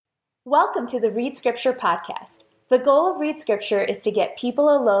Welcome to the Read Scripture podcast. The goal of Read Scripture is to get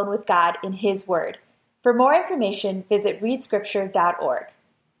people alone with God in His Word. For more information, visit readscripture.org.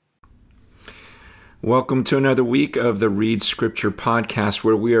 Welcome to another week of the Read Scripture podcast,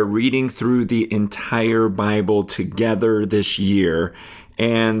 where we are reading through the entire Bible together this year.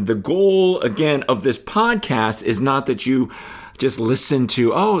 And the goal, again, of this podcast is not that you just listen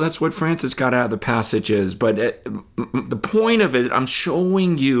to, oh, that's what Francis got out of the passages. But the point of it, I'm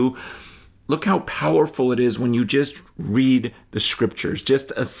showing you, look how powerful it is when you just read the scriptures,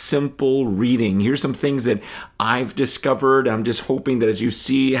 just a simple reading. Here's some things that I've discovered. I'm just hoping that as you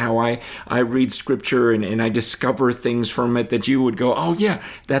see how I read scripture and I discover things from it, that you would go, oh yeah,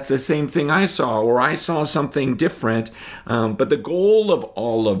 that's the same thing I saw, or I saw something different. But the goal of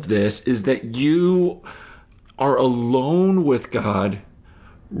all of this is that you are alone with God,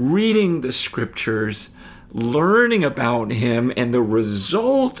 reading the scriptures, learning about Him, and the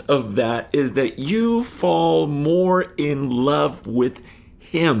result of that is that you fall more in love with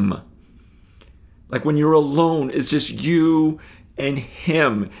Him. Like when you're alone, it's just you and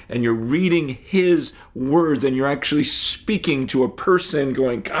Him, and you're reading His words, and you're actually speaking to a person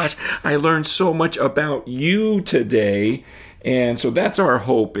going, gosh, I learned so much about you today. And so that's our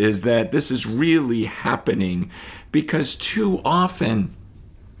hope, is that this is really happening, because too often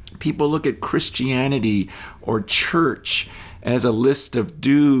people look at Christianity or church as a list of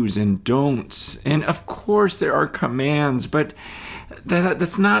do's and don'ts. And of course there are commands, but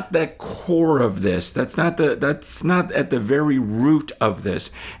that's not the core of this. That's not at the very root of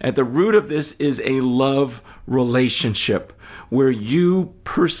this. At the root of this is a love relationship where you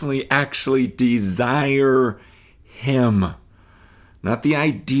personally actually desire Him. Not the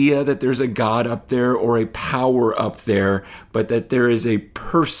idea that there's a God up there or a power up there, but that there is a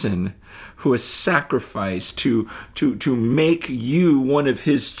person who has sacrificed to make you one of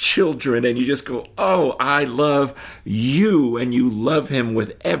His children. And you just go, oh, I love you. And you love Him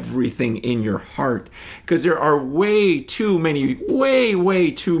with everything in your heart. Because there are way too many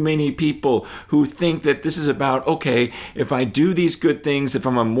people who think that this is about, okay, if I do these good things, if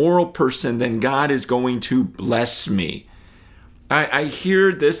I'm a moral person, then God is going to bless me. I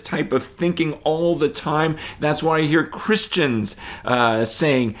hear this type of thinking all the time. That's why I hear Christians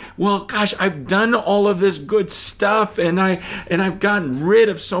saying, well, gosh, I've done all of this good stuff and I've gotten rid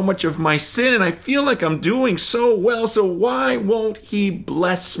of so much of my sin and I feel like I'm doing so well. So why won't He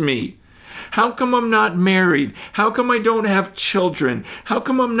bless me? How come I'm not married? How come I don't have children? How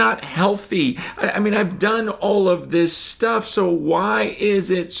come I'm not healthy? I mean, I've done all of this stuff. So why is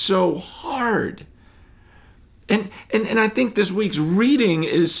it so hard? And I think this week's reading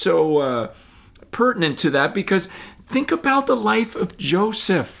is so pertinent to that, because think about the life of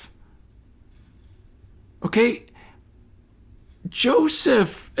Joseph. Okay?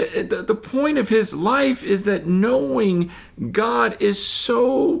 Joseph, the point of his life is that knowing God is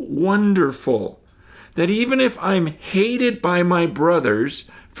so wonderful that even if I'm hated by my brothers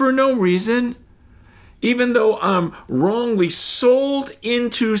for no reason, even though I'm wrongly sold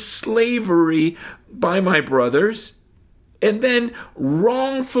into slavery by my brothers, and then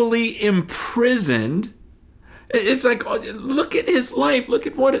wrongfully imprisoned, it's like, look at his life. Look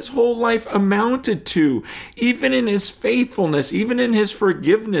at what his whole life amounted to. Even in his faithfulness, even in his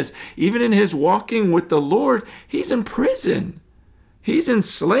forgiveness, even in his walking with the Lord, he's in prison. He's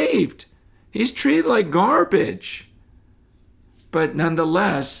enslaved. He's treated like garbage. But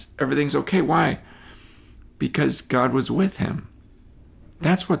nonetheless, everything's okay. Why? Because God was with him.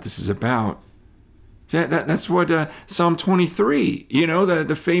 That's what this is about. That's what Psalm 23,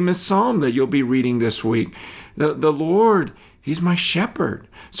 the famous psalm that you'll be reading this week. The Lord, He's my shepherd.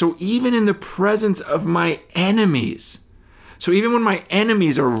 So even in the presence of my enemies, so even when my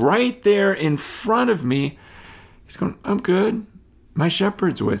enemies are right there in front of me, He's going, I'm good. My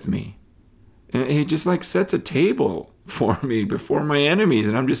shepherd's with me. And He just sets a table for me before my enemies.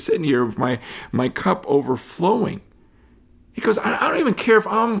 And I'm just sitting here with my cup overflowing. He goes, I don't even care if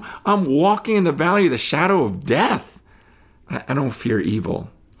I'm walking in the valley of the shadow of death. I don't fear evil.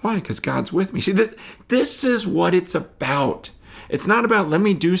 Why? Because God's with me. See, this is what it's about. It's not about, let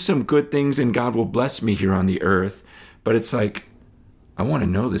me do some good things and God will bless me here on the earth. But it's like, I want to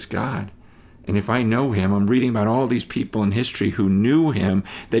know this God. And if I know Him, I'm reading about all these people in history who knew Him,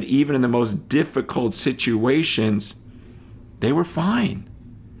 that even in the most difficult situations, they were fine.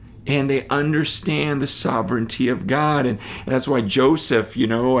 And they understand the sovereignty of God. And that's why Joseph,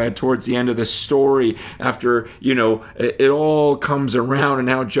 towards the end of the story, after, it all comes around and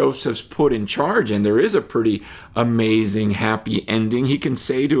now Joseph's put in charge. And there is a pretty amazing, happy ending. He can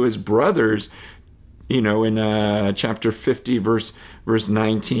say to his brothers, in chapter 50, verse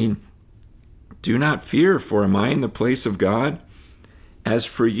 19, Do not fear, for am I in the place of God? As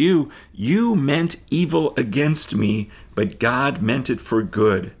for you, you meant evil against me, but God meant it for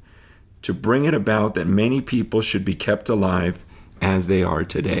good, to bring it about that many people should be kept alive as they are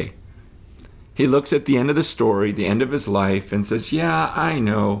today. He looks at the end of the story, the end of his life, and says, yeah, I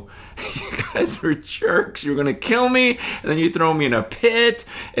know. You guys are jerks. You're going to kill me, and then you throw me in a pit,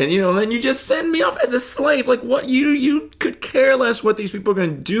 and, then you just send me off as a slave. Like, what? You could care less what these people are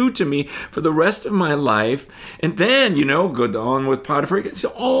going to do to me for the rest of my life. And then, go on with Potiphar. So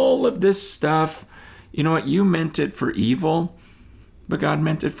all of this stuff, you know what? You meant it for evil, but God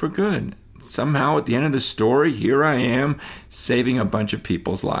meant it for good. Somehow, at the end of the story, here I am saving a bunch of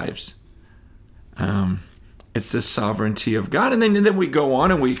people's lives. It's the sovereignty of God. And then we go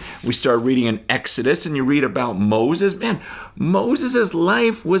on and we start reading in Exodus, and you read about Moses. Man, Moses'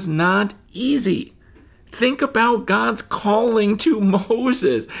 life was not easy. Think about God's calling to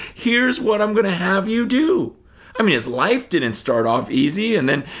Moses. Here's what I'm going to have you do. I mean, his life didn't start off easy, and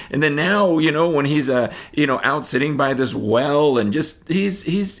then now, when he's out sitting by this well, and just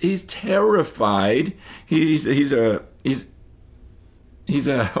he's terrified. He's a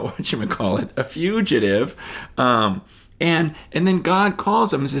a fugitive. And then God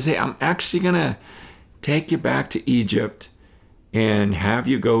calls him and says, hey, I'm actually going to take you back to Egypt and have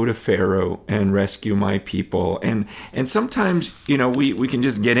you go to Pharaoh and rescue my people. And sometimes, we can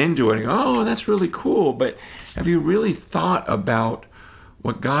just get into it and go, oh, that's really cool. But have you really thought about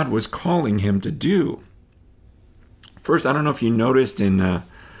what God was calling him to do? First, I don't know if you noticed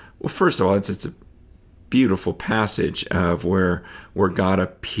first of all, it's a beautiful passage of where God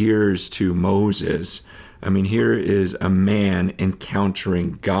appears to Moses. I mean, here is a man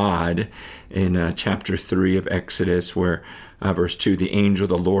encountering God in chapter 3 of Exodus, where verse 2, the angel of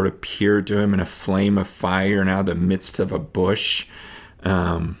the Lord appeared to him in a flame of fire out of the midst of a bush.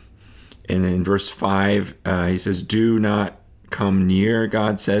 And in verse 5, he says, do not come near,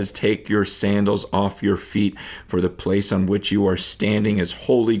 God says, take your sandals off your feet, for the place on which you are standing is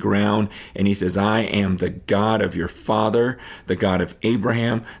holy ground. And he says, I am the God of your father, the God of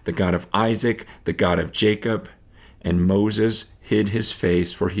Abraham, the God of Isaac, the God of Jacob. And Moses hid his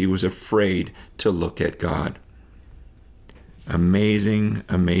face, for he was afraid to look at God. Amazing,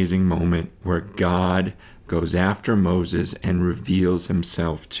 amazing moment where God goes after Moses and reveals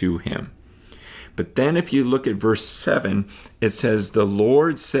himself to him. But then if you look at verse 7, it says, the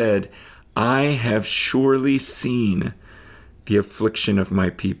Lord said, I have surely seen the affliction of my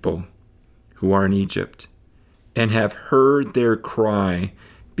people who are in Egypt, and have heard their cry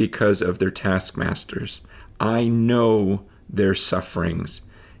because of their taskmasters. I know their sufferings,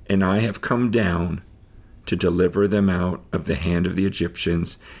 and I have come down to deliver them out of the hand of the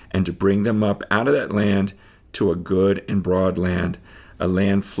Egyptians, and to bring them up out of that land to a good and broad land, a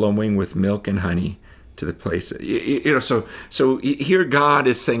land flowing with milk and honey, to the place. So here God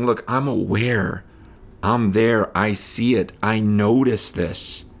is saying, look, I'm aware. I'm there. I see it. I notice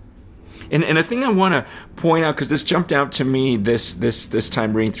this. And a thing I want to point out, because this jumped out to me this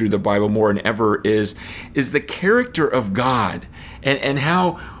time reading through the Bible more than ever, is the character of God, and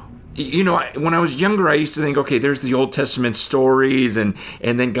how, when I was younger, I used to think, okay, there's the Old Testament stories, and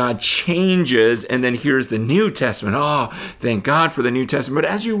then God changes, and then here's the New Testament. Oh, thank God for the New Testament.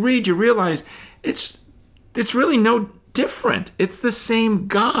 But as you read, you realize it's really no different. It's the same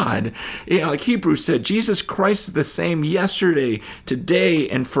God. Like Hebrews said, Jesus Christ is the same yesterday, today,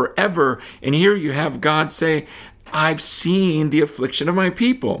 and forever. And here you have God say, I've seen the affliction of my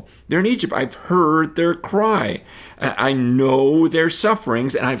people. They're in Egypt. I've heard their cry. I know their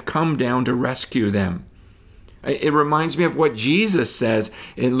sufferings, and I've come down to rescue them. It reminds me of what Jesus says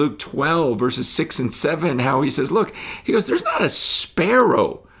in Luke 12, verses 6 and 7, how he says, look, he goes, there's not a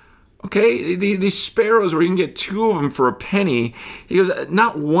sparrow. Okay, these sparrows where you can get 2 of them for a penny. He goes,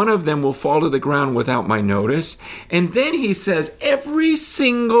 not one of them will fall to the ground without my notice. And then he says, every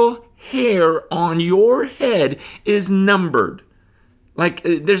single hair on your head is numbered. Like,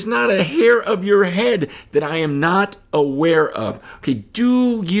 there's not a hair of your head that I am not aware of. Okay,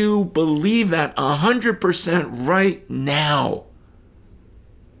 do you believe that 100% right now?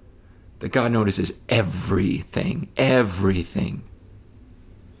 That God notices everything.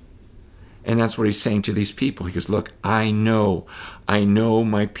 And that's what he's saying to these people. He goes, look, I know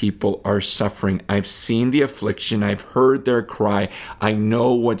my people are suffering. I've seen the affliction. I've heard their cry. I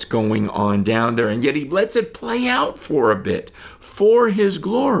know what's going on down there. And yet he lets it play out for a bit for his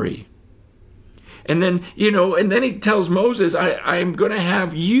glory. And then, and then he tells Moses, I'm going to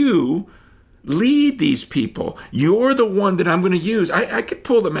have you lead these people. You're the one that I'm going to use. I could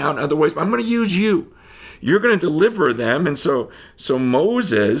pull them out in other ways, but I'm going to use you. you're going to deliver them. And so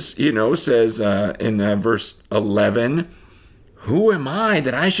Moses, says in verse 11, who am I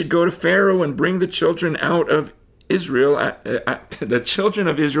that I should go to Pharaoh and bring the children of Israel out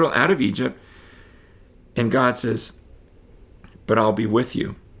of Egypt? And God says, but I'll be with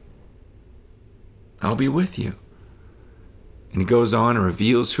you. I'll be with you. And he goes on and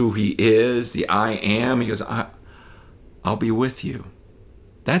reveals who he is, the I am. He goes, I'll be with you.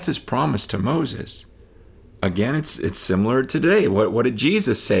 That's his promise to Moses. Again, it's similar today. What did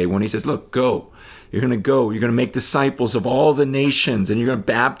Jesus say when he says, look, go. You're going to go. You're going to make disciples of all the nations, and you're going to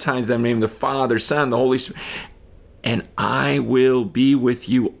baptize them in the name of the Father, Son, the Holy Spirit. And I will be with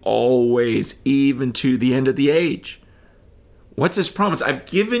you always, even to the end of the age. What's his promise? I've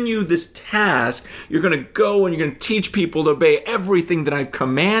given you this task. You're going to go and you're going to teach people to obey everything that I've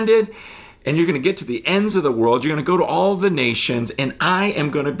commanded. And you're going to get to the ends of the world. You're going to go to all the nations, and I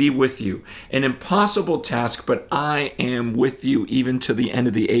am going to be with you. An impossible task, but I am with you even to the end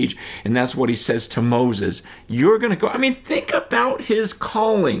of the age. And that's what he says to Moses. You're going to go. I mean, think about his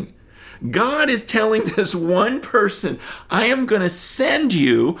calling. God is telling this one person, I am going to send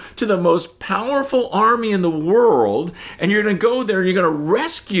you to the most powerful army in the world, and you're going to go there and you're going to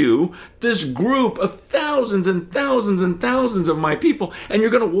rescue this group of thousands and thousands and thousands of my people, and you're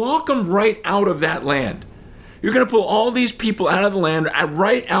going to walk them right out of that land. You're going to pull all these people out of the land,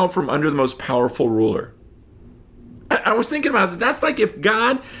 right out from under the most powerful ruler. I was thinking about that. That's like if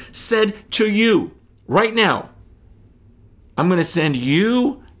God said to you right now, I'm going to send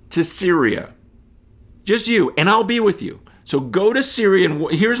you to Syria, just you, and I'll be with you. So go to Syria, and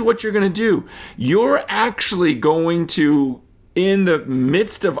here's what you're going to do. You're actually going to, in the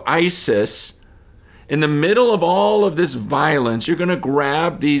midst of ISIS, in the middle of all of this violence, you're going to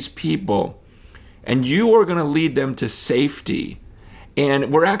grab these people, and you are going to lead them to safety.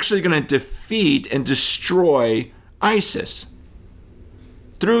 And we're actually going to defeat and destroy ISIS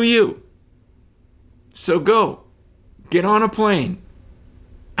through you. So go, get on a plane.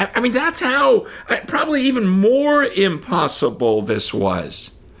 I mean, that's how, probably even more impossible this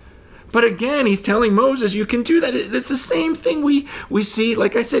was. But again, he's telling Moses, you can do that. It's the same thing we see.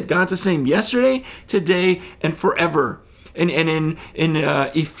 Like I said, God's the same yesterday, today, and forever. And in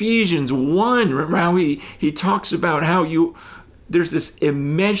Ephesians 1, remember how he talks about how there's this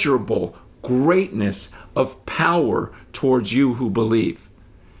immeasurable greatness of power towards you who believe.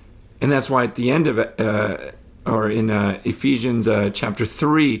 And that's why at the end of it, or in Ephesians chapter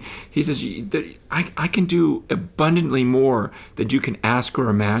 3, he says, I can do abundantly more than you can ask or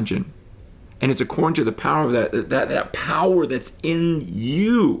imagine. And it's according to the power of that power that's in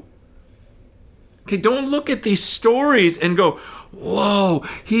you. Okay, don't look at these stories and go, whoa,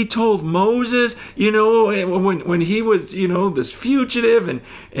 he told Moses, when he was, this fugitive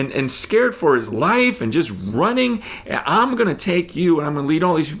and scared for his life and just running, I'm going to take you and I'm going to lead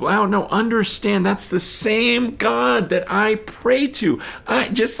all these people out. No, understand, that's the same God that I pray to.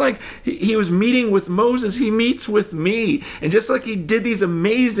 Just like he was meeting with Moses, he meets with me. And just like he did these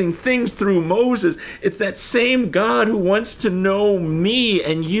amazing things through Moses, it's that same God who wants to know me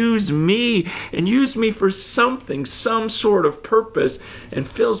and use me for something, some sort of purpose, and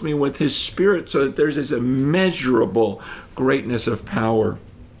fills me with his Spirit so that there's this immeasurable greatness of power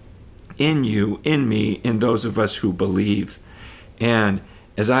in you, in me, in those of us who believe. And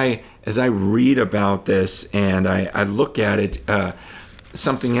as I read about this and I look at it,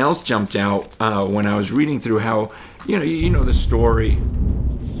 something else jumped out when I was reading through how, you know the story.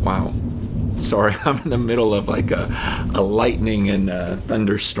 Wow. Sorry, I'm in the middle of like a lightning and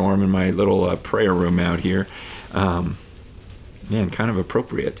thunderstorm in my little prayer room out here. Man, kind of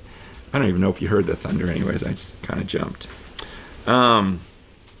appropriate. I don't even know if you heard the thunder anyways. I just kind of jumped.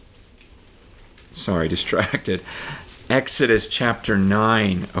 Sorry, distracted. Exodus chapter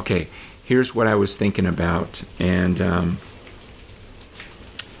 9. Okay, here's what I was thinking about. And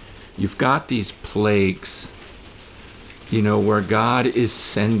you've got these plagues, where God is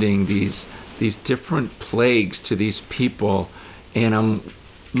sending these different plagues to these people. And I'm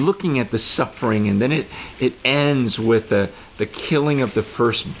looking at the suffering, and then it ends with the killing of the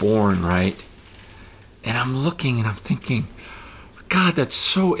firstborn, right? And I'm looking and I'm thinking, God, that's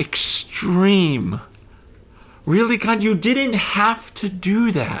so extreme. Really, God, you didn't have to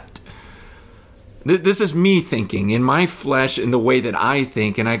do that. This is me thinking in my flesh, in the way that I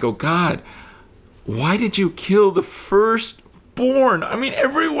think, and I go, God, why did you kill the firstborn? I mean,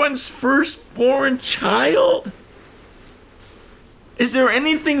 everyone's firstborn child. Is there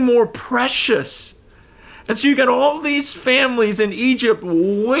anything more precious? And so you got all these families in Egypt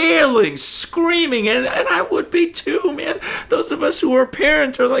wailing, screaming, and I would be too, man. Those of us who are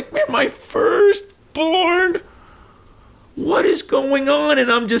parents are like, man, my firstborn. born? What is going on?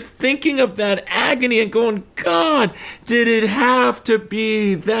 And I'm just thinking of that agony and going, God, did it have to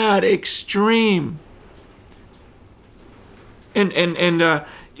be that extreme? And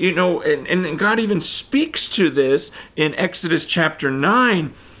God even speaks to this in Exodus chapter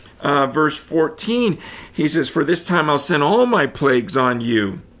 9, verse 14. He says, for this time I'll send all my plagues on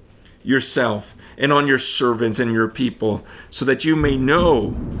you, yourself, and on your servants and your people, so that you may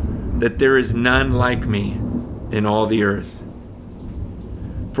know that there is none like me in all the earth.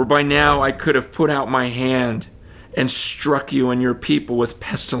 For by now I could have put out my hand and struck you and your people with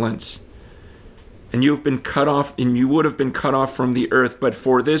pestilence, and you have been cut off, and you would have been cut off from the earth. But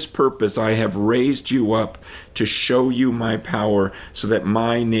for this purpose I have raised you up, to show you my power, so that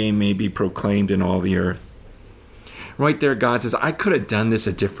my name may be proclaimed in all the earth. Right there, God says, I could have done this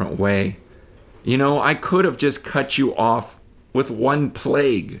a different way. I could have just cut you off with one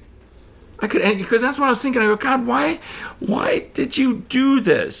plague. I could, because that's what I was thinking. I go, God, why did you do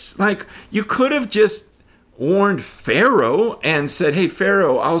this? Like, you could have just warned Pharaoh and said, hey,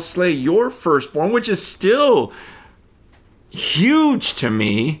 Pharaoh, I'll slay your firstborn, which is still huge to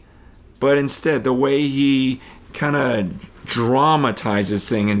me. But instead, the way he kind of dramatizes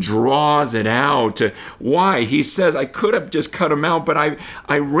thing and draws it out. Why? He says, I could have just cut him out, but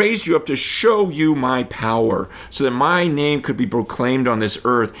I raised you up to show you my power, so that my name could be proclaimed on this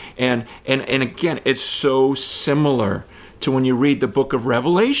earth. And again, it's so similar to when you read the book of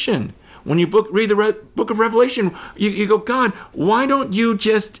Revelation. When you read the book of Revelation, you go, God, why don't you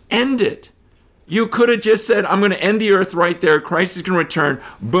just end it? You could have just said, I'm going to end the earth right there. Christ is going to return.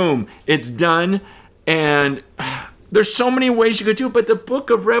 Boom. It's done. And there's so many ways you could do it, but the book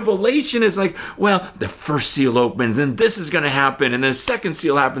of Revelation is like, well, the first seal opens, and this is going to happen, and then the second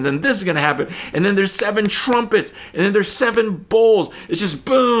seal happens, and this is going to happen, and then there's 7 trumpets, and then there's 7 bowls. It's just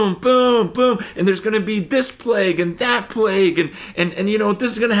boom, boom, boom, and there's going to be this plague and that plague, and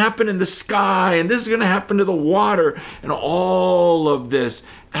this is going to happen in the sky, and this is going to happen to the water, and all of this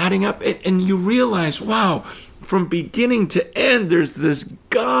adding up, and you realize, wow, from beginning to end, there's this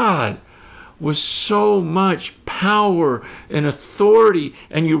God with so much power and authority,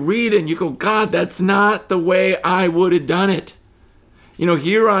 and you read it and you go, God, that's not the way I would have done it.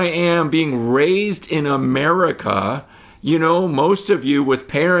 Here I am being raised in America, most of you with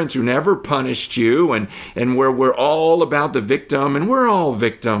parents who never punished you, and where we're all about the victim, and we're all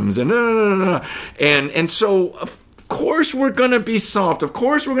victims, and so of course we're going to be soft. Of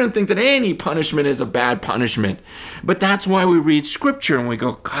course we're going to think that any punishment is a bad punishment. But that's why we read Scripture and we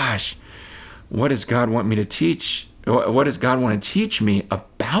go, gosh, what does God want me to teach? What does God want to teach me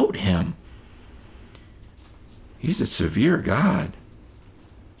about him? He's a severe God.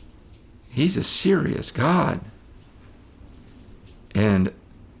 He's a serious God. And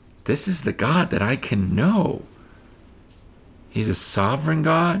this is the God that I can know. He's a sovereign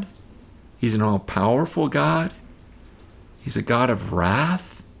God. He's an all-powerful God. He's a God of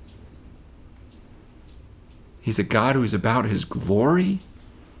wrath. He's a God who is about his glory.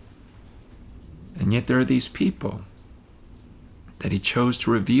 And yet there are these people that he chose to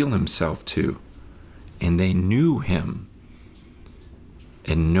reveal himself to, and they knew him.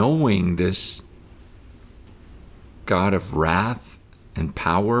 And knowing this God of wrath and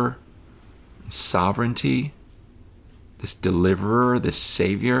power and sovereignty, this deliverer, this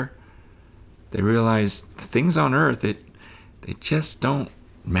savior, they realize the things on earth, they just don't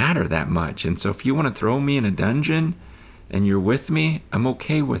matter that much. And so if you want to throw me in a dungeon and you're with me, I'm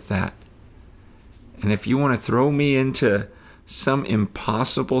okay with that. And if you want to throw me into some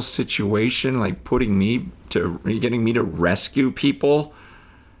impossible situation, like getting me to rescue people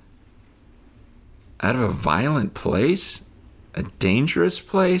out of a violent place, a dangerous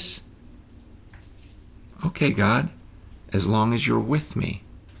place, okay, God, as long as you're with me,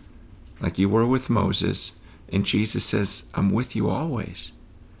 like you were with Moses, and Jesus says, I'm with you always.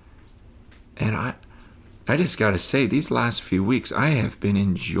 And I just got to say, these last few weeks, I have been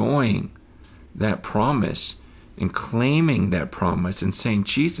enjoying that promise and claiming that promise and saying,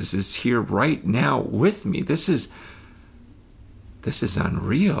 Jesus is here right now with me. This is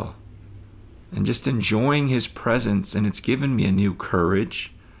unreal. And just enjoying his presence, and it's given me a new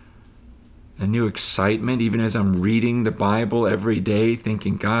courage, a new excitement, even as I'm reading the Bible every day,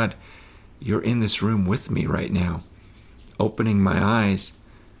 thinking, God, you're in this room with me right now, opening my eyes,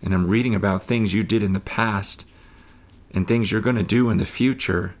 and I'm reading about things you did in the past and things you're going to do in the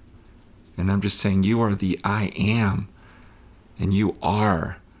future. And I'm just saying, you are the I am, and you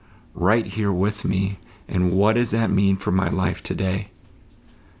are right here with me. And what does that mean for my life today?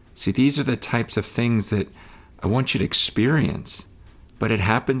 See, these are the types of things that I want you to experience. but it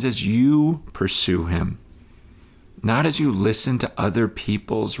happens as you pursue him, not as you listen to other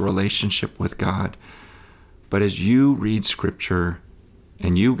people's relationship with God, but as you read Scripture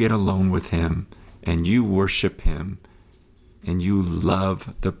and you get alone with him and you worship him and you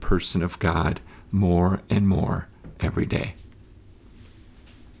love the person of God more and more every day.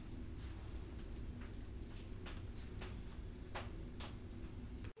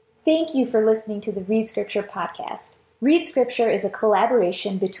 Thank you for listening to the Read Scripture podcast. Read Scripture is a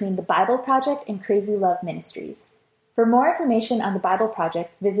collaboration between the Bible Project and Crazy Love Ministries. For more information on the Bible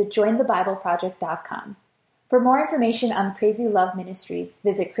Project, visit jointhebibleproject.com. For more information on Crazy Love Ministries,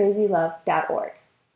 visit crazylove.org.